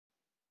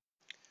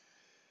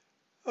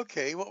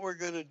Okay, what we're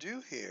going to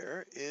do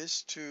here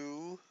is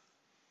to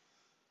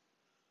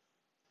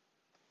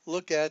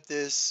look at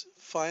this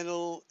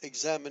final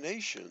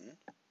examination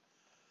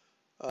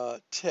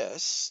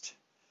test,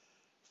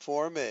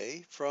 Form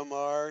A, from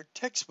our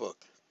textbook.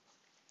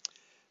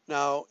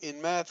 Now,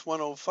 in Math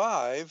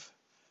 105,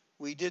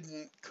 we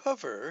didn't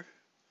cover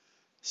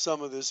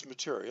some of this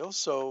material,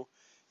 so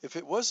if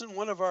it wasn't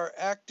one of our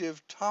active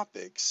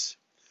topics,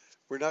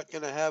 we're not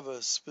going to have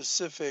a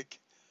specific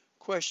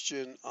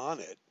question on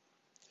it.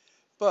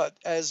 But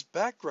as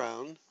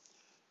background,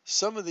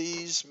 some of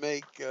these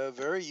make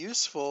very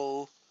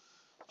useful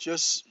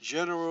just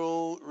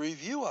general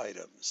review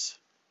items.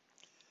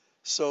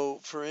 So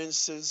for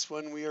instance,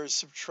 when we are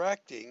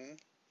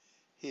subtracting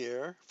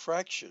here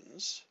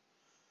fractions,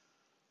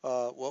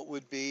 what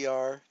would be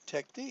our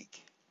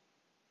technique?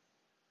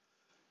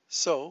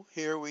 So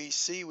here we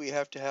see we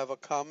have to have a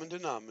common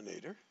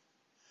denominator,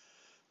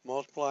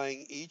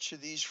 multiplying each of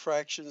these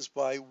fractions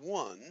by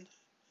 1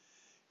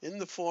 in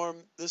the form,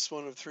 this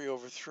one of 3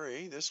 over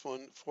 3, this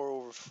one 4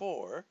 over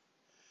 4,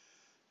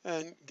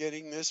 and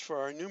getting this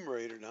for our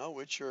numerator now,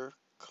 which are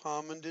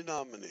common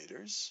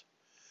denominators,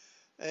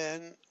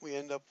 and we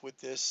end up with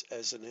this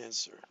as an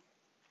answer.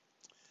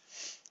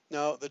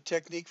 Now, the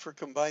technique for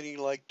combining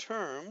like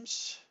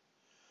terms,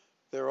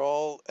 they're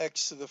all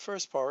x to the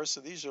first power, so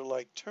these are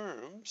like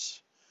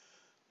terms.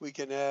 We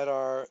can add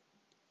our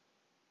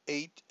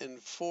 8 and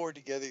 4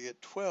 together,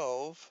 get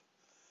 12,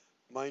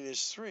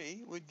 minus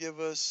 3 would give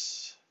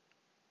us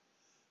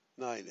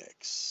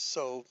 9x.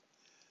 So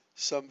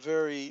some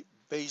very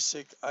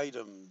basic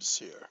items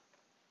here.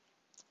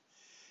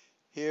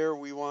 Here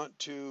we want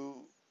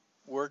to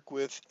work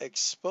with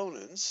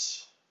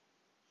exponents,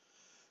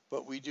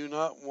 but we do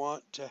not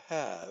want to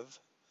have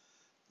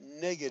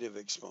negative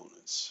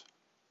exponents.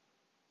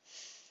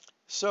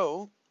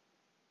 So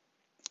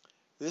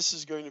this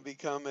is going to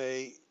become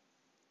a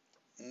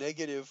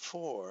negative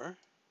 4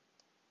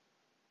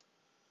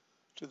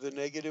 to the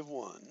negative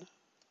 1.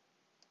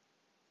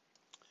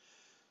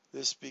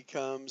 This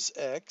becomes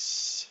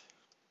x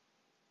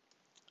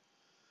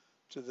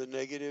to the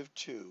negative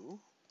 2.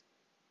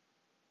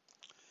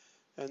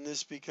 And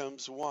this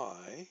becomes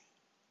y.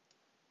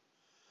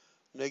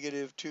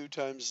 Negative 2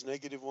 times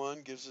negative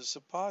 1 gives us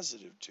a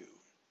positive 2.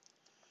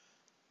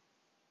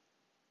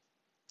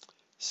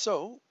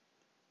 So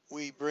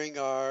we bring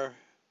our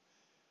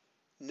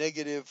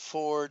negative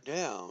 4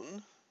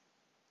 down,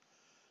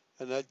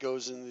 and that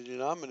goes in the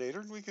denominator,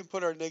 and we can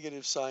put our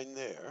negative sign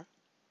there.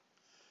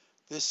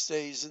 This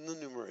stays in the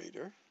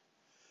numerator,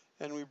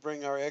 and we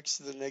bring our x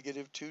to the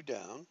negative 2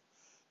 down,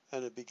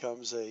 and it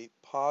becomes a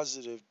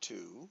positive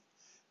 2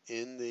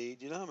 in the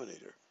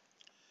denominator.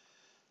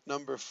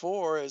 Number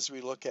 4, as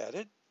we look at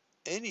it,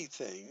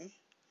 anything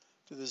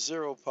to the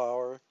 0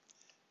 power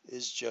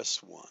is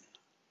just 1.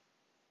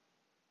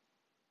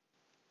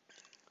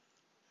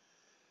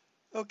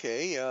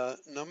 Okay,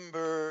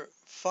 number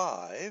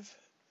 5,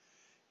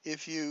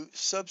 if you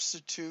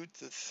substitute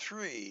the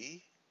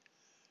 3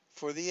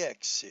 for the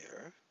x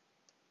here,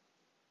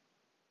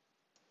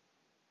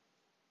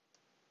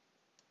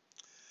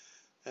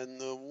 and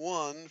the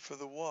 1 for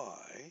the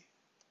y,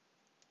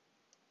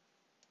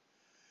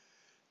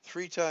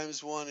 3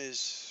 times 1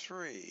 is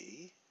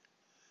 3,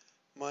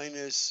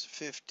 minus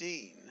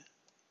 15.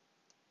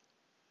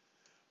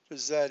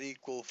 Does that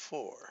equal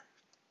 4?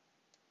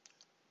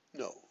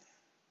 No.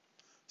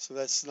 So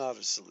that's not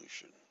a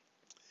solution.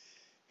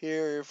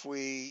 Here, if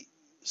we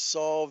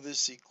solve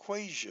this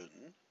equation,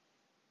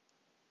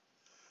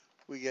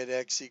 we get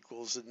x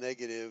equals a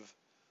negative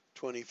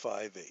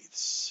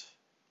 25/8.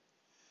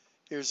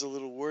 Here's a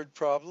little word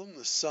problem.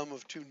 The sum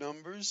of two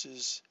numbers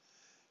is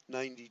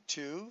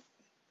 92.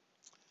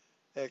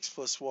 X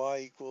plus y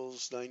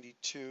equals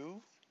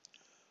 92.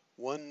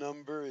 One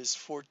number is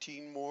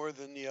 14 more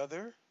than the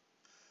other.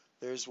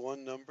 There's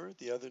one number.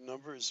 The other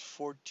number is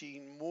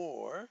 14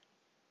 more.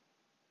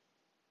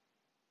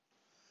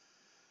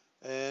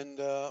 And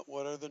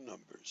what are the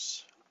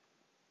numbers?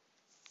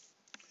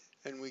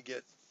 And we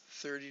get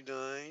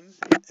 39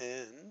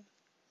 and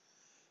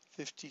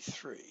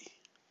 53.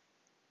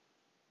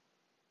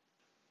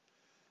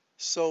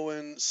 So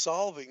in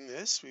solving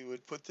this, we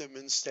would put them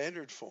in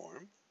standard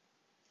form.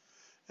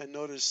 And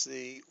notice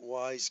the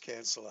y's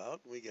cancel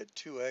out. We get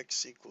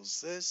 2x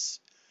equals this.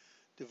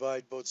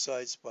 Divide both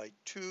sides by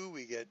 2.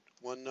 We get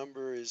one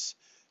number is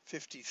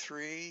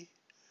 53.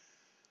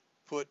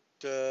 Put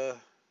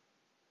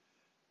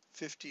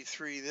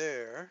 53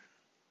 there.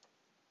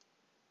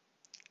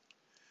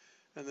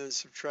 And then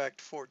subtract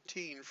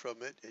 14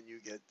 from it, and you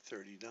get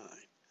 39.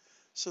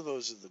 So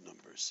those are the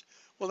numbers.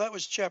 Well, that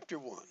was chapter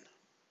 1.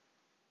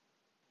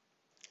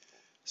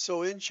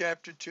 So in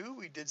chapter 2,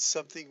 we did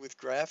something with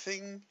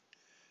graphing.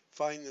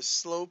 Find the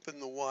slope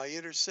and the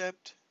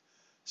y-intercept.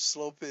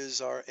 Slope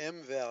is our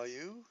m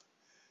value,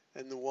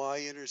 and the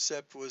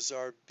y-intercept was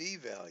our b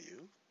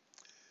value.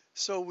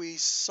 So we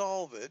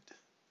solve it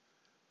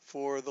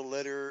for the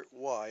letter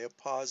y, a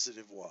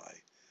positive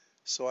y.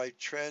 So I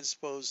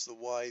transpose the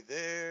y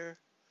there,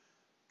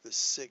 the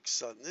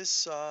 6 on this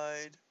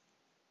side,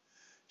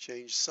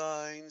 change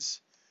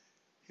signs.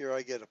 Here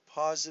I get a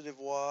positive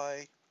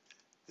y.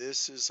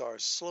 This is our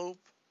slope.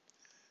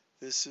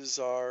 This is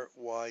our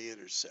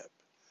y-intercept.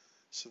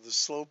 So the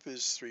slope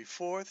is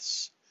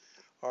 3/4.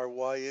 Our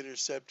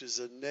y-intercept is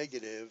a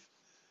negative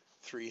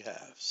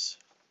 3/2.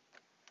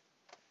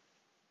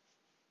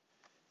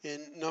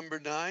 In number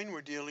 9,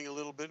 we're dealing a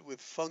little bit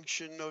with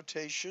function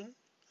notation.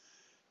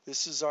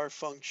 This is our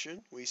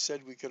function. We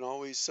said we can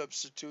always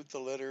substitute the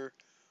letter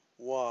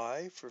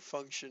y for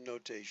function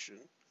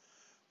notation.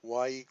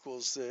 Y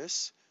equals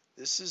this.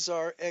 This is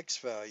our x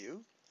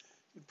value.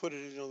 We put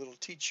it in a little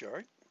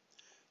t-chart.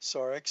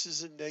 So our x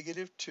is a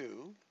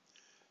 -2.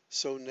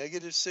 So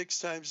 -6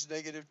 times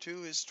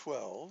 -2 is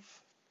 12.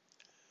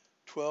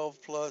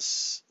 12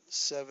 plus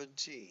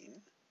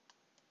 17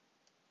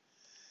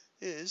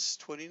 is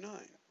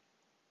 29.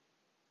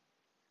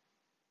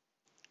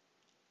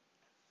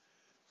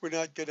 We're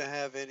not going to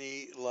have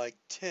any like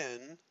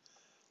 10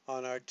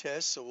 on our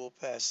test, so we'll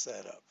pass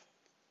that up.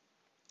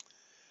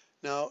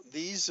 Now,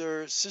 these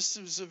are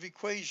systems of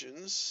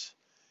equations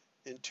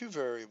in 2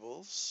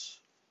 variables.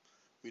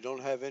 We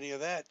don't have any of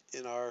that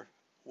in our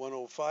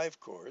 105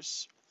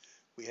 course.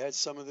 We had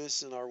some of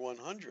this in our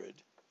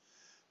 100,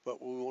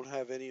 but we won't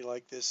have any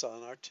like this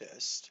on our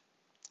test.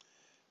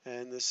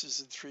 And this is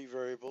in 3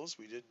 variables.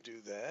 We didn't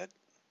do that.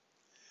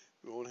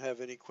 We won't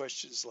have any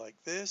questions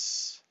like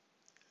this.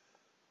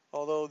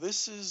 Although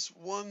this is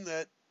one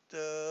that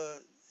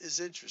is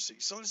interesting.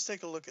 So let's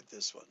take a look at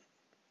this one.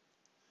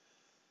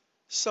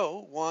 So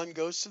Juan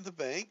goes to the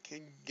bank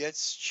and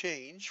gets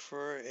change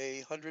for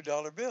a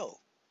 $100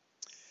 bill.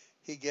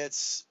 He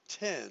gets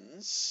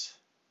tens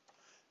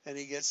and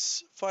he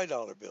gets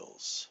 $5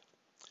 bills.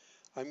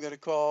 I'm going to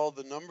call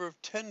the number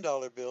of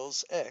 $10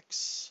 bills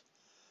X,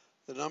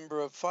 the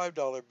number of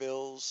 $5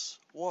 bills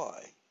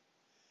Y,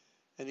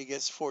 and he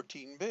gets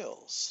 14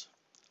 bills.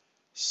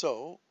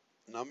 So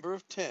number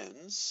of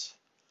tens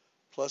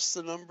plus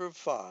the number of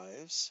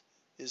fives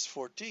is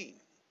 14.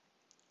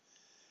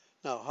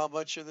 Now, how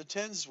much are the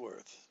tens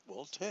worth?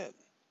 Well, 10.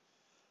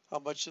 How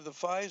much are the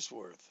fives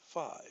worth?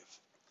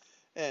 5.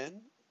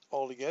 And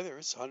altogether,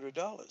 it's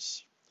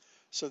 $100.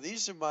 So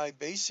these are my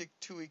basic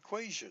 2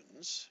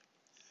 equations.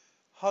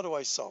 How do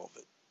I solve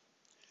it?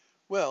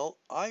 Well,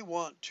 I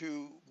want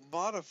to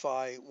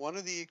modify one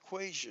of the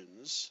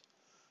equations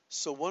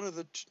so one of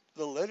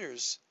the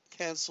letters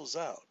cancels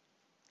out.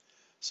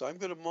 So I'm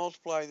going to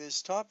multiply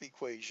this top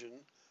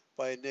equation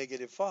by a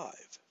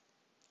 -5.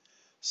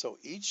 So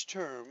each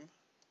term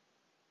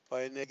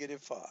by a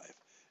 -5.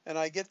 And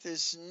I get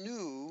this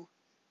new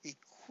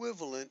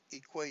equivalent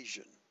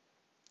equation.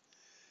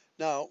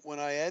 Now, when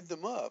I add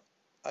them up,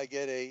 I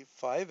get a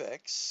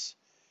 5x.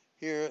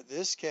 Here,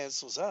 this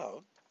cancels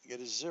out. I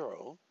get a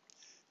 0.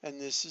 And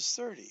this is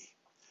 30.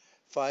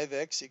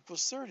 5x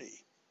equals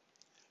 30.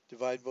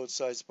 Divide both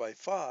sides by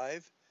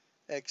 5.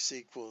 X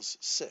equals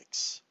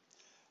 6.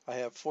 I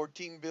have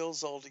 14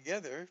 bills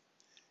altogether.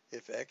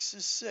 If x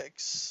is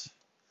 6,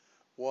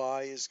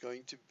 y is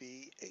going to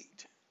be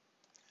 8.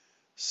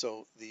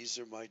 So these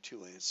are my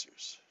 2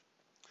 answers.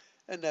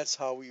 And that's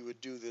how we would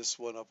do this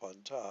one up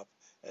on top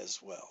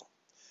as well.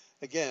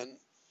 Again,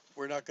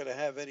 we're not going to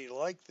have any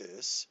like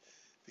this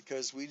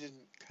because we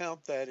didn't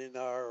count that in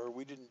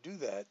we didn't do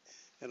that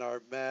in our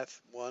Math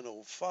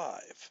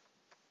 105.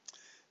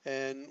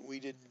 And we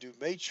didn't do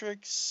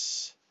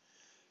matrix.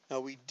 Now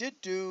we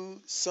did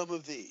do some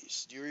of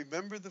these. Do you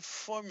remember the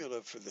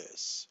formula for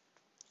this?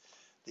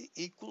 The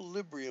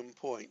equilibrium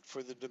point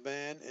for the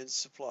demand and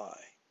supply.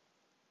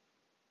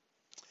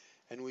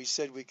 And we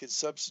said we could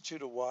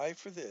substitute a y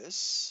for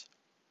this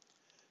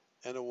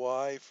and a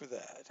y for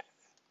that.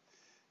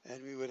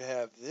 And we would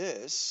have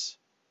this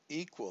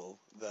equal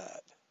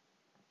that.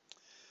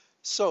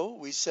 So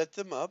we set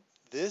them up.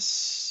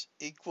 This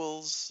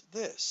equals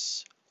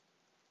this.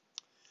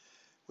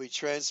 We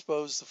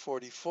transpose the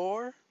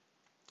 44,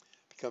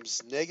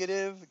 becomes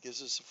negative, it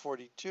gives us a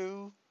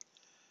 42.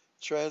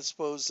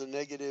 Transpose the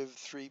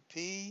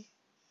 -3p,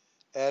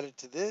 add it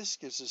to this,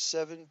 gives us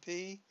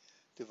 7p.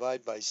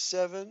 Divide by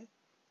 7.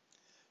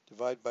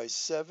 Divide by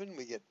 7,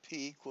 we get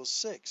p equals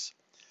 6.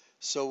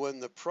 So when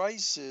the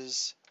price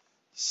is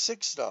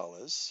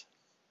 $6,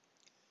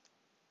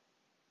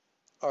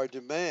 our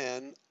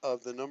demand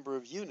of the number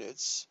of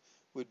units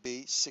would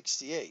be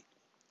 68.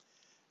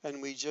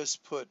 And we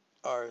just put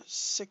our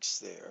 6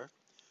 there.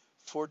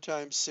 4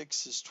 times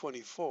 6 is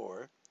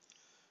 24.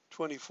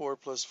 24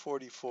 plus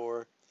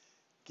 44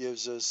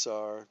 gives us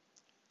our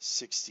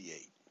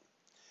 68.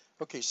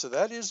 Okay, so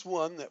that is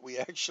one that we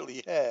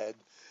actually had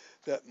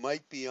that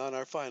might be on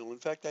our final. In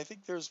fact, I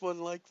think there's one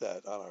like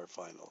that on our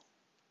final.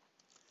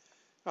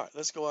 All right,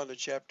 let's go on to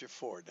chapter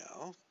 4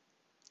 now.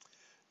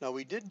 Now,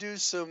 we did do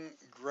some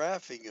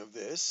graphing of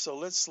this, so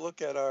let's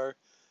look at our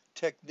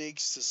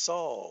techniques to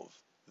solve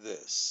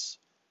this.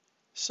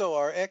 So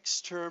our x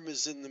term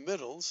is in the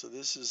middle, so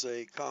this is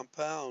a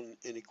compound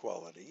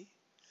inequality.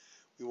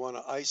 We want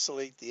to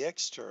isolate the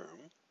x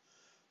term,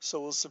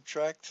 so we'll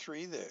subtract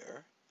 3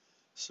 there,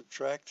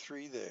 subtract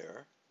 3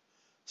 there,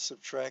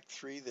 subtract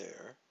 3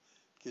 there,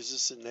 gives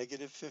us a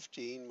negative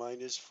 15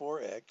 minus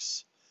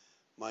 4x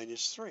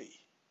minus 3.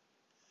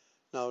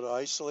 Now to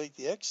isolate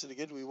the x, and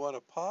again we want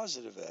a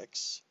positive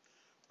x,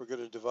 we're going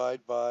to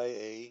divide by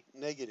a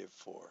negative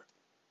 4.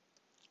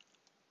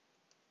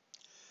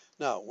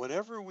 Now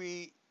whenever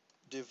we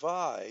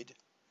divide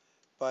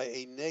by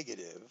a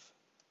negative,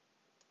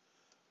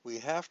 we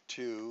have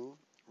to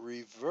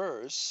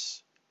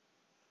reverse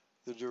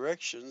the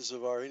directions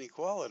of our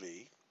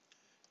inequality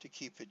to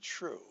keep it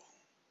true.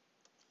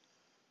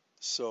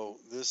 So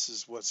this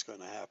is what's going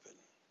to happen.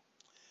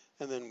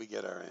 And then we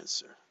get our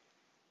answer.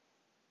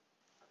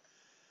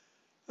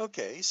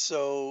 Okay,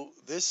 so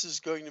this is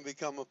going to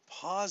become a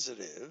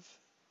positive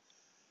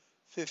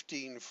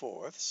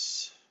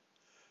 15/4.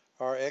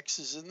 Our x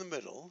is in the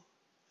middle,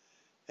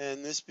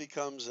 and this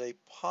becomes a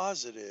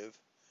positive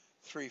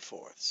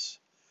 3/4.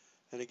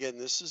 And again,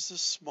 this is the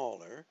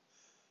smaller,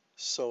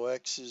 so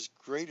x is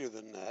greater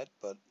than that,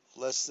 but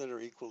less than or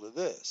equal to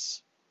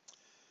this.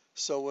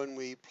 So when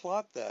we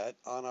plot that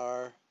on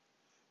our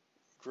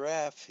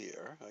graph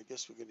here, I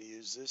guess we're going to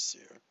use this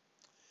here.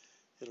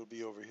 It'll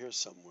be over here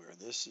somewhere.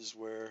 This is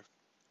where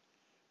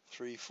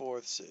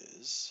 3/4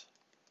 is,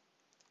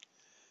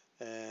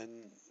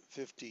 and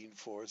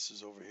 15/4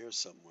 is over here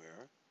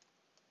somewhere.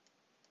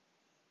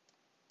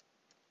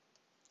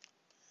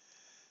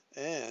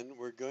 And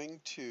we're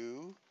going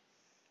to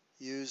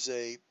use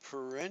a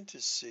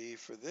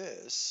parenthesis for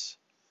this,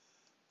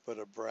 but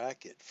a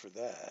bracket for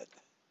that,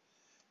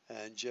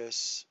 and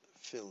just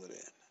fill it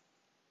in.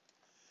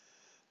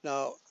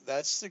 Now,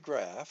 that's the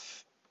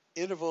graph.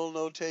 Interval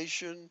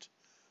notation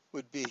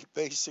would be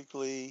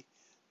basically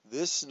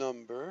this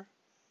number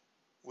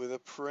with a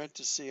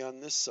parenthesis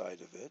on this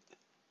side of it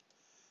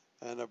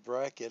and a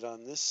bracket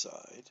on this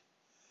side.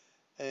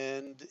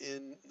 And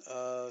in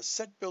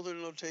set builder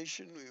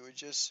notation, we would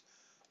just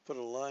put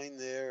a line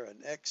there,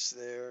 an X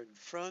there in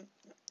front,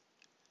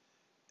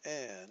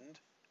 and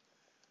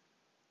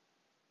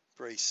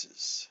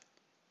braces.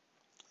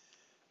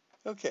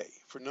 Okay,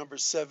 for number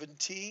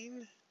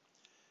 17,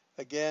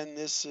 again,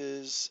 this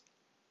is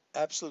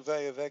absolute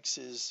value of X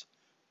is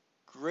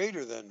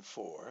greater than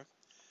 4.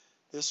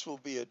 This will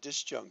be a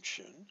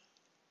disjunction.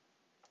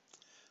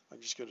 I'm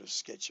just going to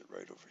sketch it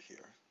right over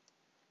here.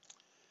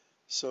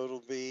 So it'll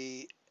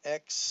be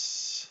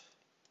X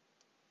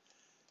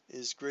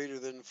is greater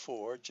than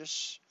 4,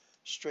 just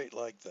straight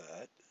like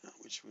that,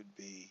 which would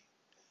be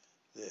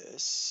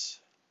this.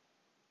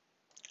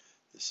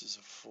 This is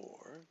a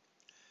 4.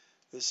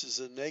 This is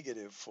a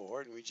negative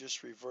 4, and we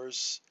just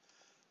reverse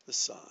the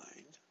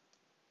sign.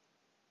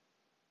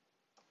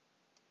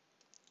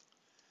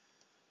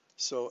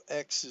 So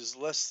X is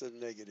less than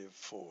negative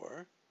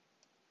 4.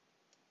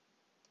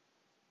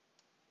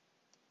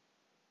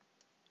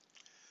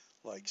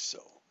 Like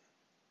so.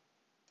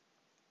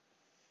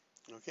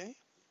 Okay?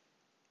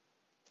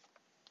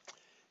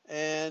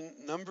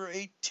 And number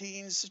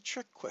 18 is a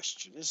trick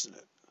question, isn't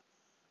it?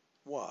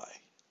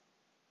 Why?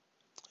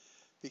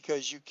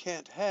 Because you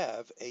can't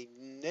have a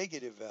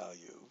negative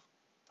value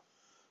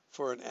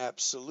for an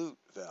absolute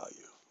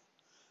value.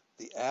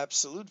 The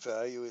absolute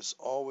value is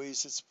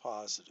always its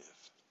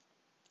positive.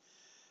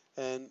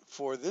 And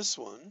for this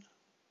one,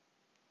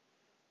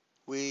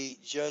 we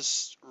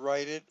just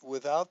write it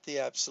without the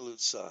absolute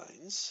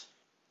signs,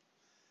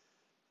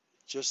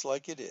 just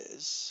like it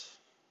is,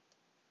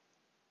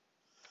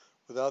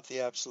 without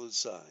the absolute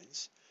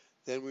signs.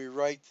 Then we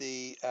write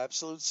the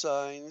absolute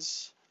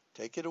signs,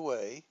 take it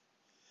away,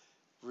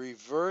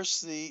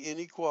 reverse the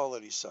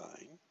inequality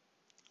sign,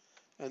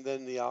 and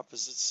then the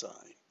opposite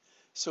sign.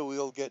 So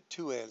we'll get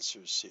two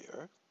answers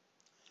here.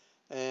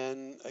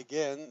 And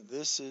again,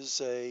 this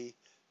is a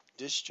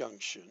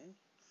disjunction.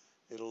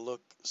 It'll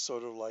look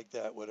sort of like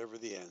that, whatever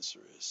the answer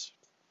is.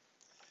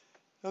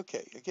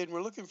 Okay, again,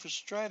 we're looking for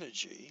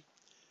strategy,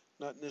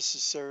 not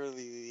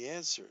necessarily the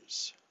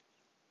answers,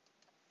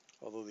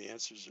 although the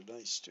answers are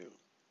nice too.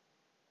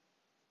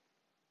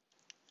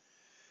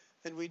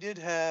 And we did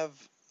have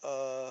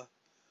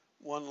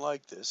one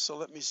like this, so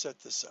let me set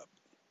this up.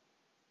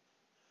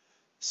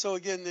 So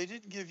again, they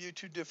didn't give you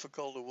too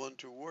difficult a one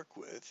to work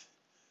with.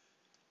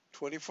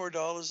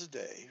 $24 a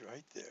day,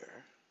 right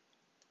there.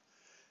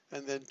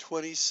 And then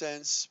 20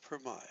 cents per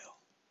mile.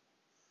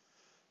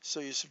 So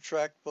you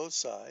subtract both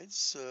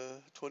sides,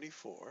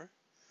 24.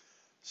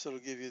 So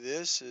it'll give you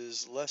this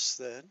is less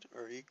than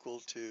or equal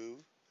to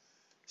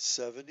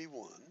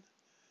 71.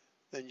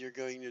 Then you're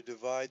going to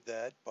divide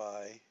that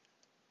by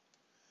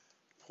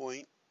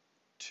 0.2.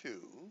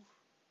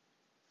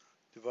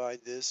 Divide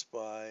this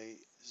by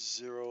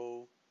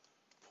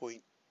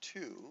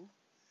 0.2.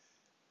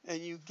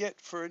 And you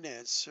get for an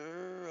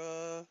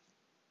answer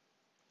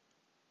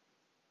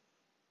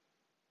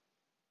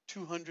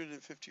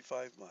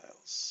 255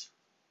 miles.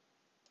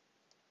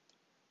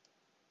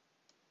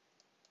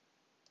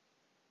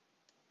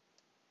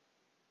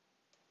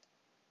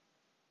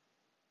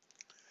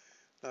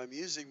 Now I'm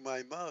using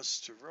my mouse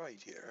to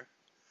write here.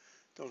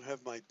 Don't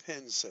have my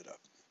pen set up.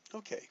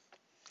 Okay,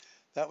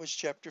 that was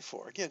chapter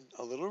 4. Again,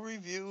 a little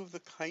review of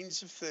the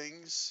kinds of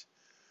things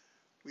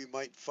we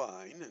might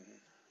find and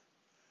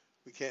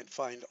we can't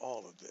find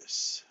all of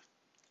this.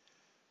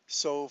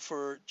 So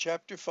for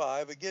chapter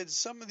 5, again,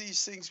 some of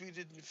these things we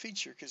didn't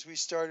feature because we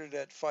started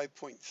at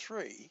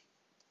 5.3.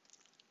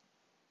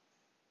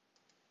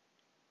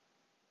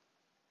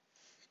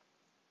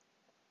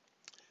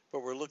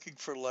 But we're looking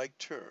for like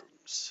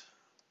terms.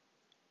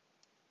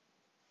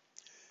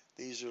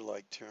 These are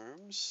like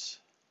terms.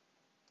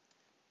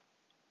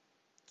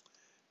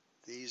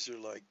 These are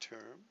like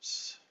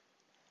terms.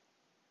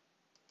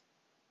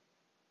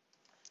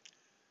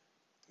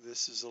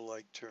 This is a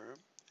like term.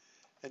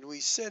 And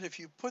we said if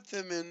you put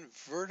them in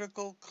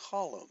vertical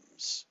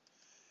columns,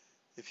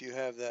 if you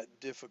have that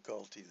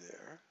difficulty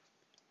there,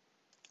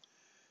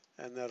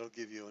 and that'll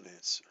give you an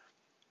answer.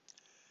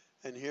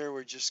 And here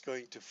we're just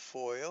going to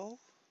FOIL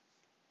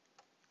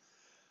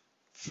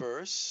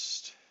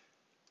first,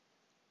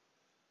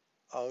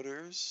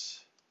 outers,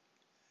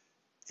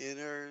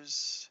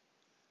 inners,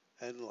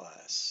 and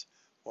last,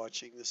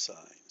 watching the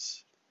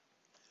signs.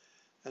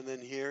 And then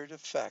here to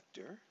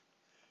factor.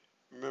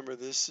 Remember,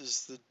 this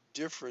is the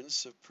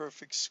difference of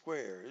perfect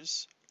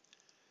squares,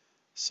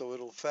 so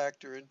it'll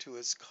factor into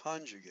its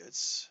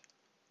conjugates.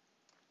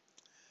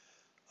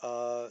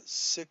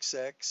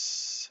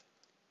 6x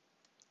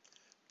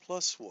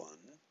plus 1,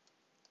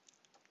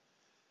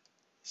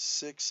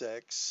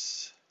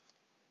 6x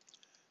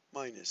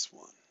minus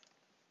 1.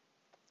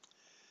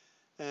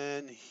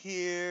 And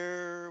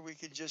here we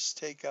could just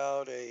take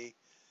out a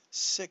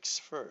 6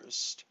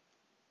 first,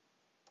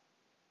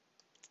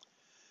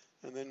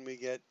 and then we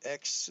get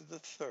x to the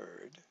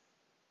third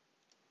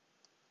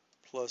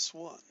plus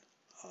 1.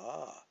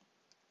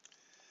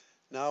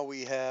 Now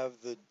we have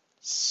the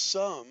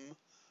sum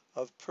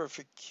of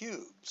perfect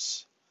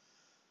cubes.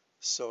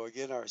 So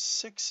again, our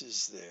 6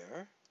 is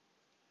there.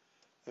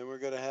 Then we're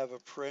going to have a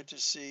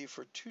parenthesis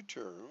for 2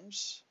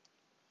 terms,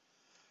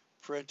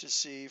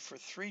 parenthesis for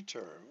 3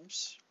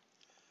 terms.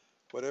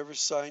 Whatever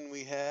sign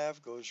we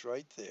have goes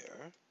right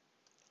there.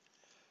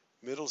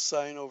 Middle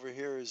sign over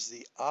here is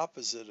the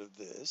opposite of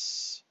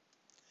this.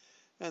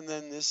 And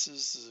then this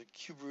is the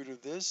cube root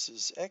of this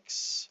is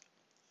x.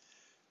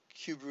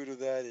 Cube root of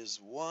that is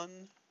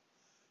 1.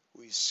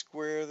 We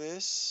square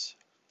this.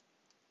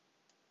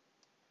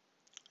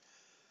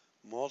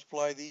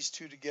 Multiply these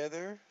two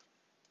together.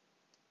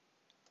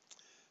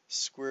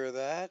 Square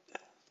that.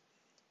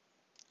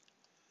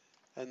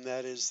 And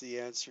that is the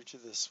answer to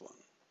this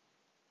one.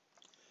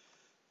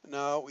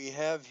 Now we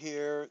have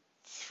here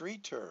 3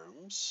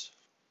 terms.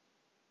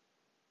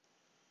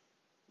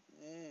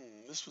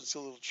 This one's a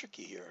little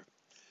tricky here.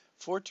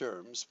 4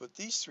 terms, but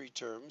these 3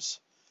 terms,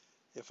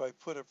 if I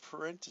put a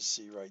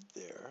parenthesis right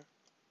there,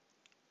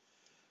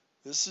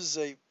 this is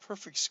a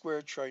perfect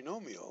square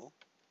trinomial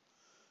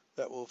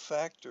that will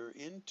factor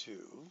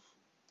into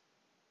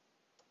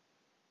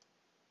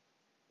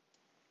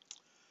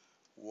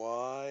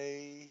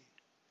y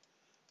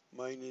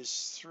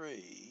minus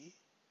 3,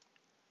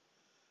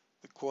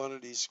 the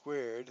quantity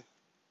squared,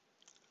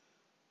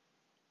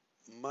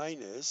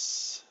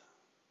 minus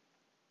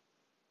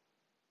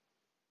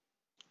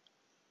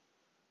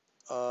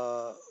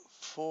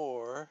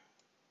 4x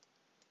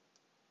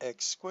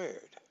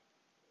squared.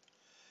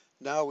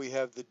 Now we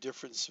have the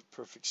difference of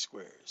perfect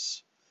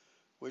squares,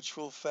 which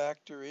will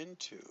factor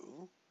into,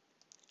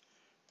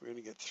 we're going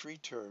to get 3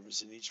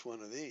 terms in each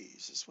one of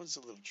these. This one's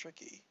a little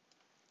tricky.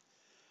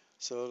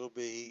 So it'll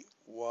be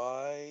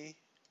y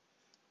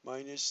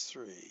minus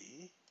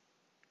 3,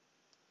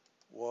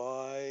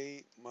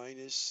 y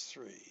minus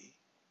 3,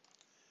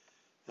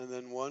 and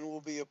then one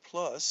will be a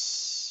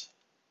plus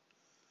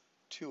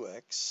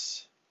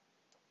 2x,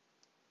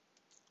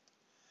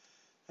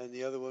 and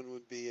the other one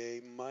would be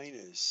a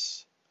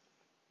minus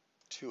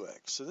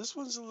 2x. So this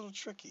one's a little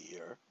tricky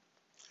here,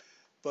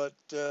 but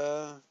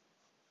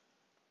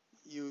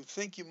you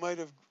think you might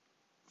have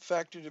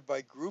factored it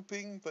by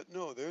grouping, but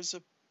no, there's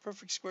a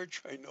perfect square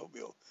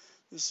trinomial.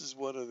 This is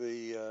one of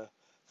the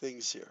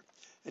things here.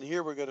 And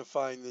here we're going to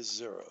find the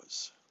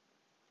zeros.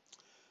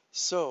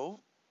 So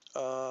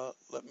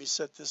let me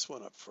set this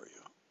one up for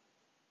you.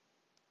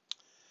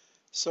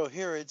 So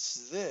here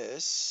it's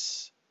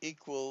this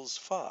equals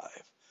 5.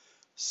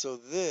 So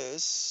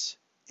this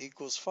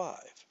equals 5.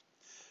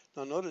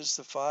 Now notice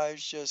the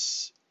 5's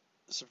just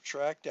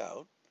subtract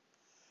out,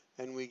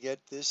 and we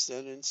get this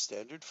then in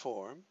standard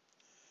form.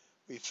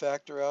 We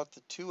factor out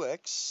the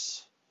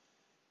 2x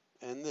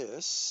and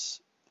this,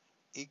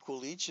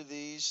 equal each of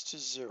these to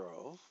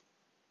 0,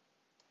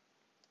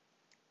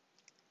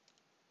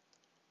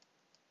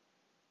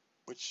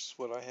 which is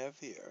what I have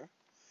here.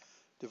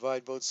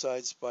 Divide both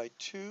sides by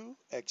 2,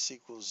 x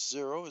equals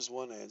 0 is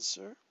one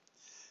answer,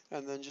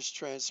 and then just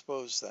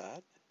transpose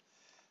that,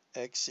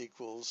 x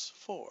equals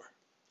 4.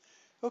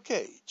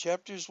 Okay,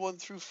 chapters 1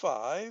 through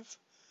 5,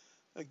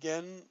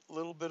 again, a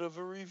little bit of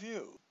a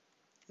review.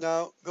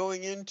 Now,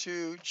 going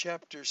into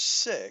chapter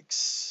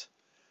 6,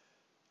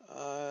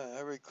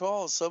 I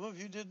recall some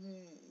of you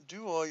didn't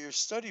do all your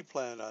study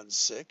plan on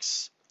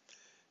 6,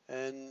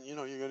 and you're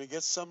going to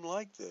get some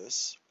like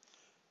this,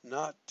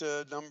 not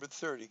number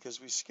 30, because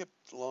we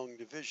skipped long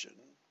division.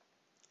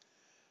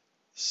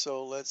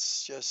 So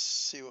let's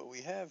just see what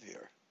we have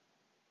here.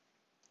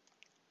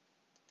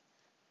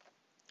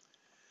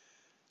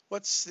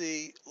 What's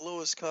the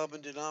lowest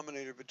common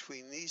denominator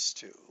between these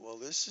two? Well,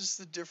 this is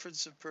the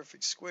difference of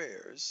perfect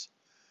squares.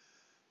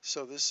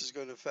 So this is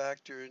going to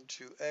factor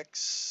into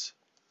x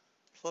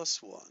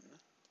plus 1,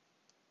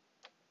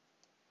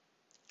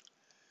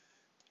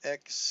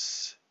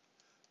 x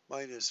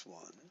minus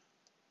 1,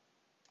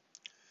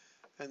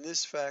 and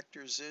this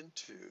factors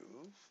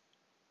into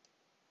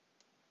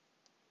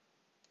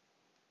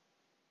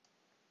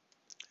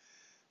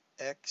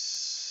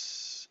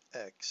x,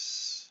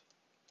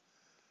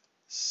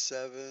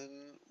 7,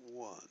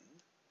 1.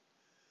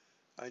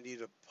 I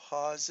need a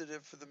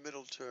positive for the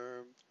middle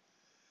term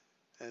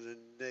and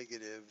a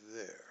negative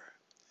there.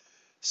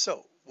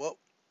 So what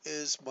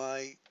is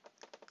my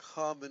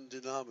common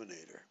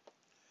denominator?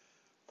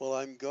 Well,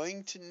 I'm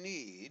going to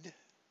need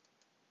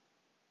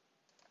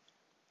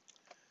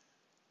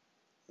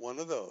one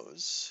of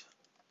those,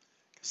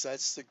 because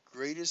that's the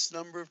greatest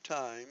number of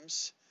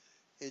times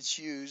it's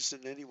used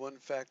in any one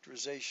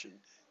factorization.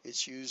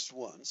 It's used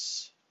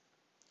once.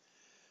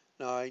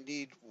 Now I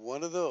need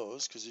one of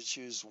those because it's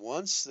used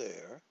once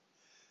there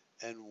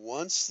and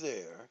once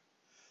there,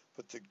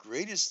 but the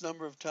greatest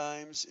number of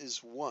times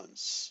is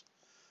once.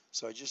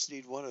 So I just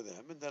need one of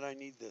them, and then I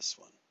need this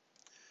one.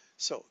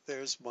 So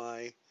there's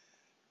my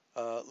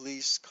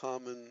least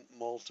common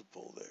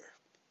multiple there.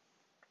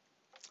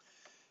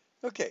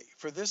 Okay,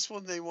 for this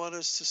one they want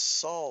us to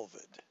solve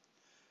it.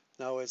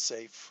 Now it's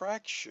a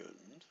fraction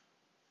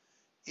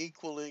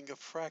equaling a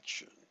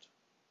fraction.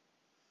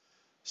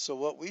 So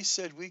what we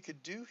said we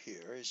could do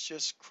here is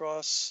just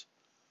cross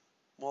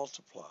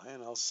multiply,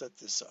 and I'll set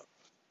this up.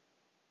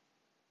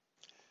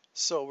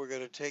 So we're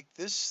going to take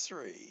this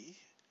 3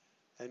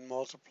 and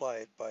multiply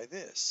it by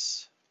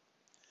this,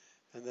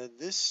 and then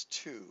this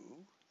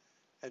 2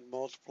 and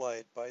multiply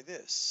it by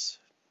this.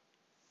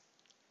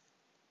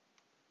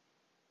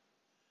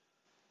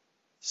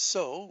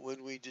 So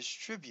when we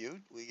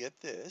distribute, we get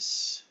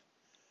this.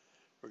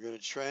 We're going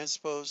to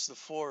transpose the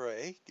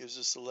 4a, gives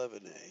us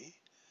 11a.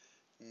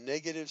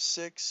 Negative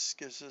 6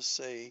 gives us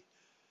a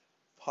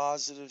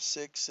positive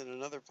 6 and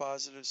another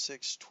positive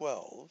 6,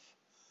 12.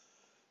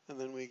 And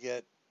then we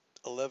get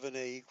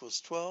 11a equals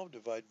 12,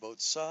 divide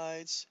both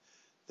sides.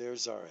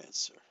 There's our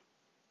answer.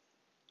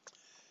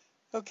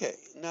 Okay,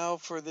 now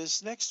for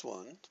this next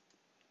one,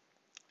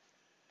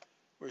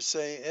 we're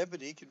saying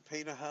Ebony can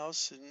paint a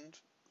house in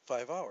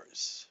 5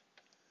 hours.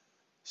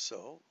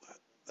 So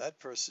that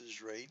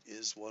person's rate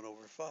is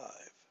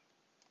 1/5.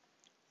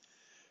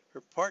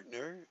 Her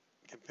partner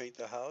can paint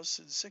the house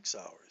in 6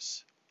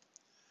 hours.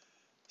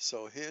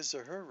 So his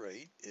or her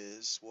rate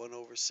is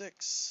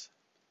 1/6.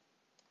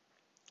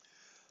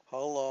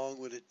 How long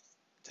would it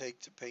take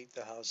to paint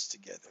the house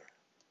together?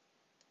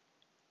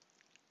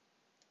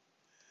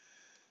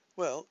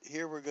 Well,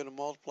 here we're going to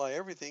multiply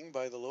everything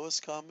by the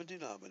lowest common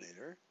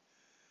denominator,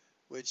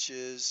 which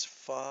is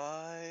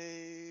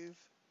 5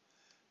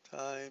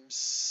 times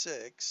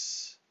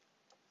 6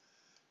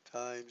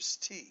 times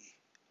t.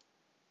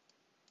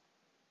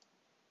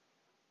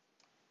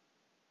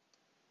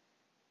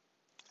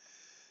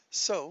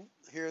 So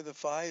here the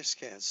 5's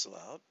cancel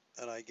out,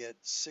 and I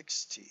get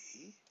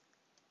 6t.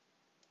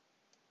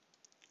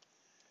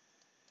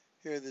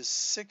 Here the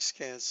 6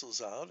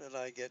 cancels out, and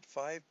I get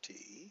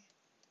 5t.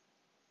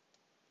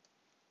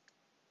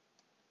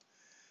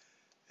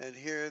 And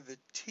here the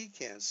t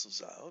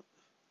cancels out,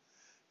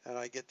 and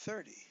I get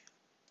 30.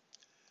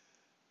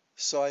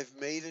 So I've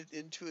made it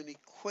into an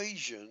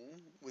equation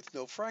with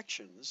no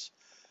fractions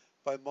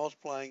by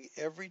multiplying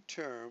every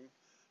term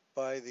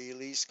by the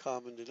least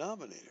common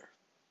denominator.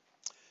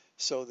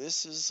 So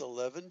this is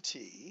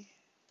 11t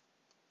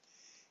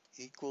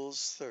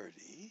equals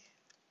 30.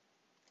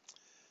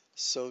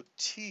 So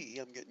t,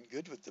 I'm getting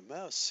good with the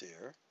mouse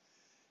here,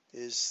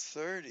 is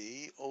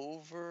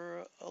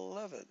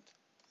 30/11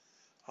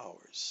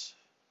 hours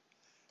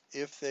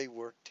if they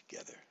work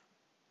together.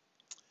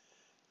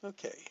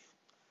 Okay,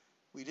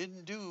 we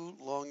didn't do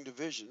long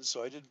division,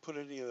 so I didn't put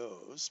any of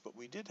those, but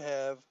we did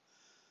have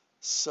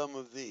some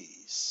of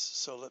these.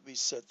 So let me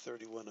set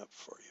 31 up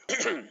for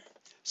you.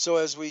 So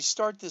as we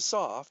start this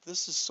off,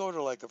 this is sort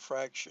of like a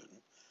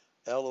fraction.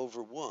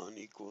 L/1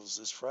 equals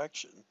this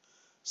fraction.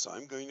 So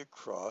I'm going to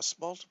cross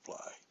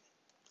multiply.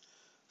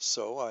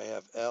 So I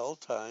have L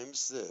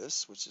times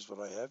this, which is what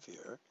I have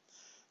here,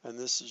 and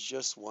this is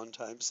just 1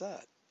 times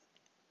that.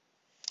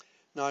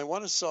 Now I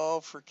want to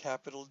solve for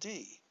capital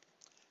D.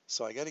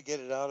 So I got to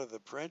get it out of the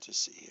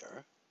parenthesis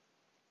here.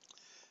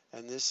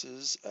 And this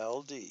is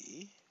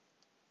LD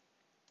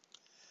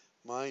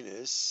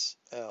minus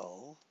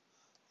L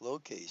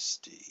lowercase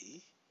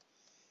d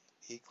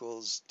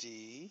equals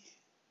D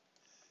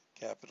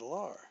capital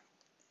R.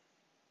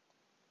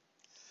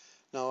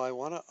 Now I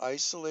want to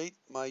isolate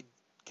my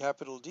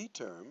capital D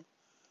term,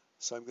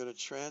 so I'm going to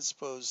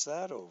transpose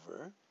that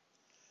over,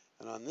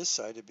 and on this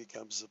side it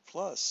becomes a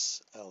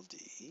plus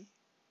LD,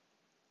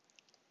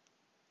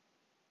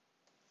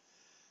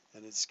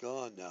 and it's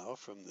gone now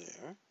from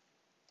there.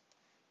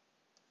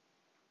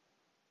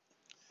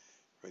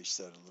 Erase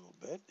that a little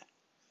bit.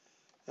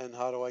 And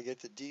how do I get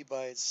the d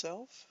by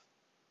itself?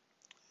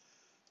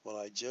 Well,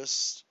 I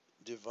just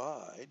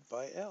divide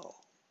by L.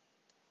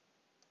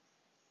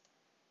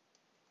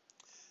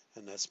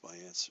 And that's my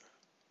answer.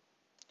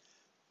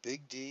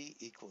 Big D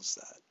equals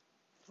that.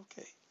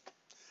 Okay,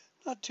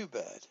 not too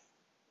bad.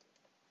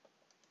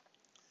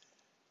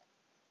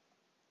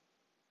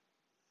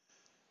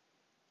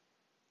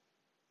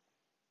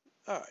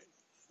 All right,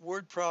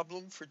 word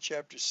problem for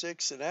chapter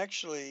 6. And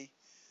actually,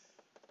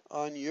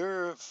 on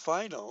your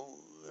final,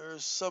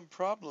 there's some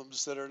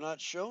problems that are not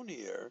shown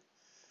here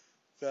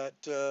that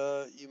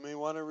you may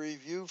want to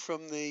review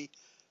from the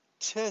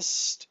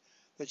test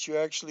that you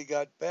actually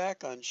got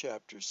back on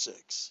chapter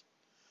 6.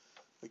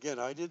 Again,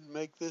 I didn't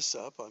make this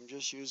up. I'm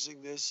just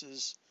using this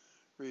as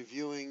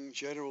reviewing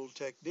general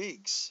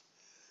techniques.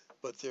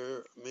 But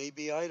there may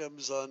be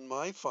items on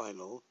my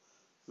final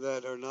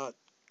that are not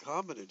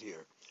commented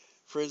here.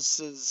 For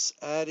instance,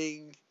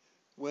 adding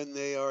when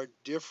they are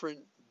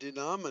different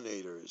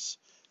denominators,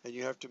 and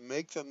you have to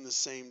make them the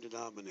same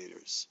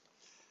denominators.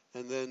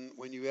 And then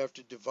when you have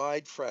to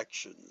divide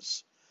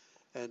fractions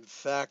and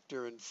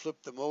factor and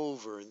flip them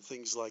over and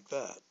things like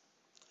that.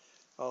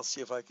 I'll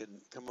see if I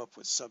can come up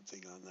with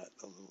something on that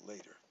a little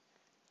later.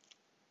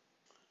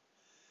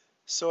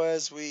 So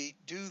as we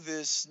do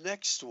this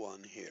next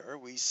one here,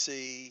 we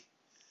see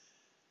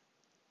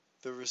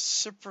the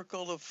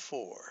reciprocal of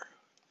 4.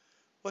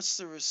 What's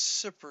the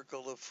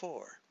reciprocal of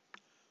 4?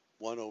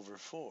 1 over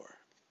 4.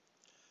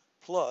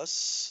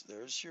 Plus,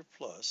 there's your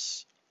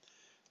plus,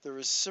 the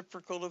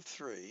reciprocal of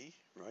 3,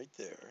 right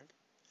there,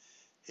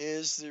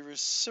 is the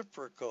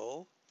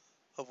reciprocal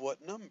of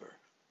what number?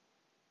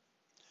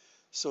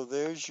 So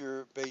there's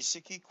your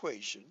basic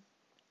equation,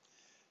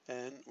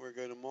 and we're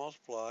going to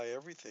multiply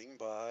everything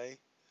by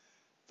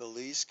the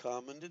least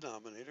common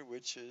denominator,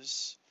 which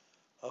is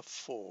a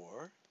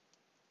 4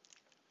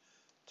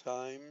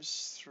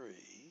 times 3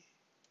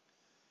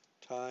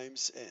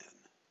 times n.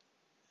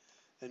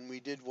 And we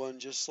did one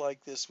just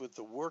like this with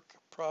the work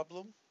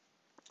problem,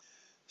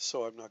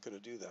 so I'm not going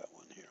to do that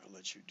one here. I'll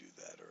let you do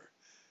that. Or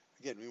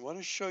again, we want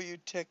to show you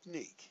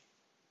technique.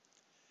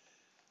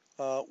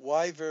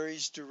 Y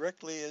varies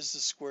directly as the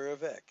square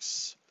of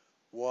x.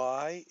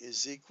 Y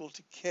is equal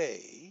to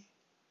k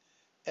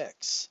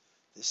x.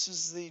 This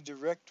is the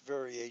direct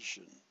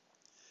variation.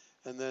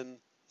 And then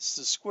it's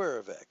the square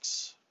of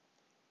x.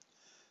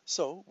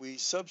 So we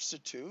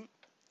substitute.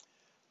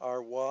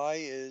 Our y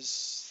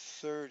is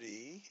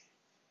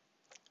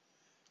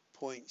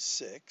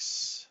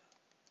 30.6.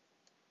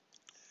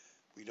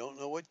 We don't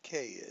know what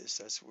k is.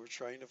 That's what we're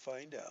trying to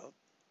find out.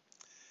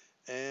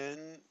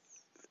 And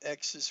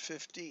x is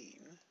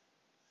 15.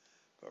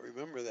 But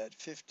remember that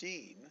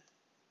 15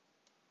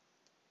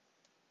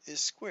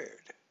 is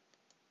squared.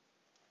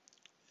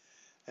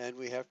 And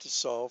we have to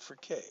solve for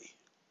k.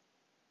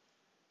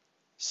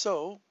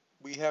 So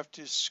we have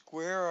to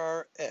square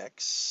our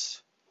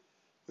x,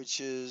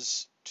 which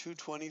is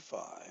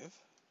 225.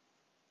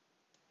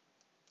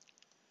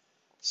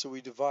 So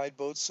we divide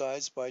both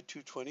sides by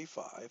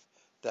 225.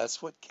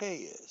 That's what k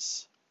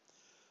is.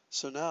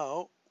 So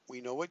now we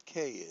know what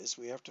k is.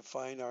 We have to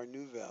find our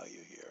new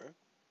value here.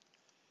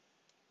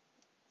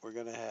 We're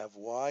going to have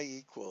y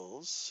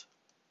equals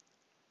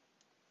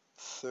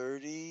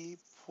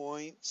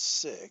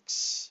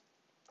 30.6.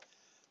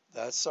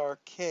 That's our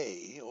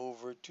k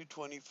over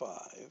 225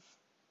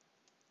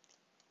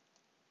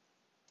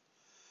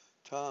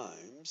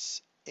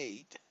 times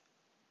 8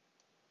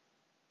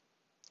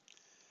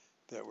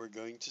 that we're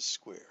going to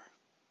square.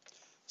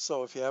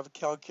 So if you have a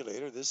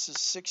calculator, this is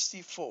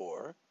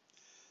 64.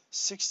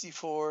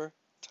 64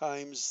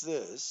 times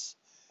this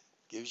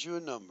gives you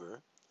a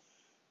number.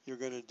 You're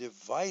going to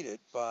divide it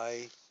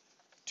by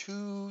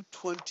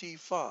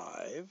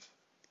 225,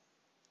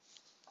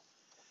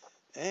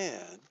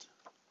 and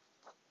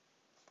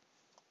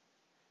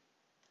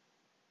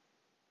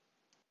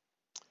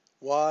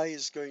y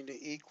is going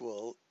to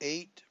equal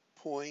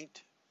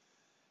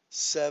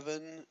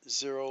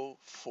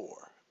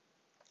 8.704.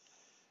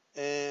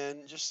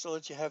 And just to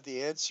let you have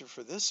the answer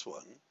for this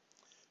one,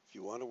 if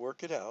you want to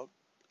work it out,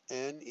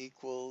 n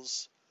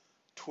equals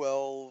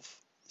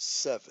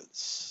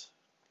 12/7.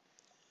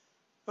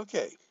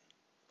 Okay,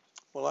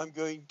 well, I'm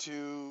going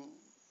to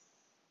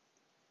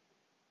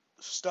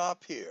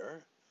stop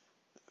here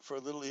for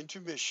a little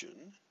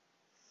intermission,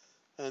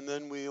 and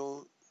then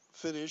we'll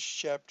finish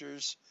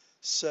chapters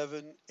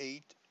 7,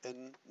 8,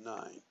 and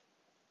 9.